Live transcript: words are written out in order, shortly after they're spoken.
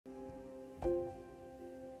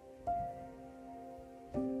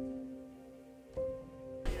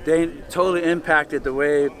Dane totally impacted the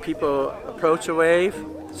way people approach a wave,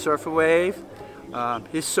 surf a wave.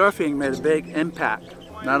 His surfing made a big impact,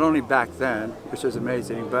 not only back then, which was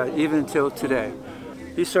amazing, but even until today.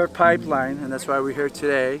 He surfed Pipeline, and that's why we're here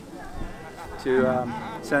today to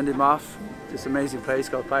send him off this amazing place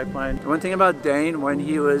called Pipeline. One thing about Dane, when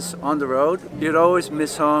he was on the road, he'd always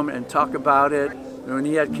miss home and talk about it. And when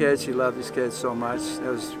he had kids, he loved his kids so much.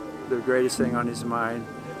 That was the greatest thing on his mind.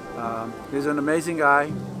 He was an amazing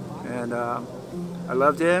guy, and I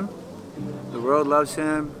loved him. The world loves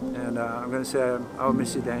him, and I'm going to say I'll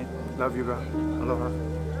miss you, Dane. Love you, bro. Aloha.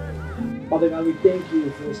 Father God, we thank you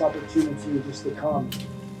for this opportunity just to come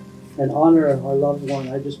and honor our loved one.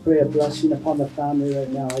 I just pray a blessing upon the family right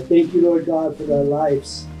now. I thank you, Lord God, for their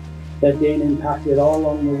lives that Dane impacted all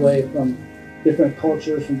along the way from different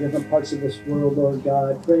cultures, from different parts of this world, Lord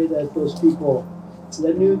God. I pray that those people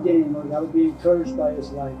that knew Dane, Lord God, would be encouraged by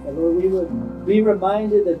his life. That, Lord, we would be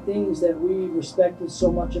reminded of things that we respected so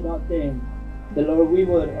much about Dane. That, Lord, we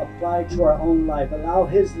would apply to our own life, allow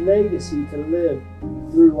his legacy to live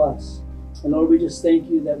through us. And Lord, we just thank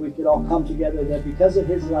you that we could all come together, that because of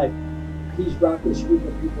his life, he's brought this group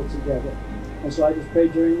of people together. And so I just pray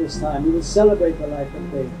during this time, we will celebrate the life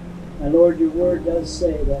of Dane. And Lord, your word does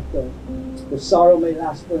say that the sorrow may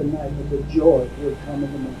last for a night, but the joy will come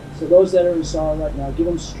in the morning. So those that are in sorrow right now, give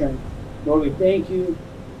them strength. Lord, we thank you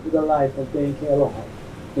for the life of Dane Kealoha.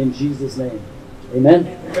 In Jesus' name, amen.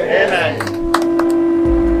 Amen.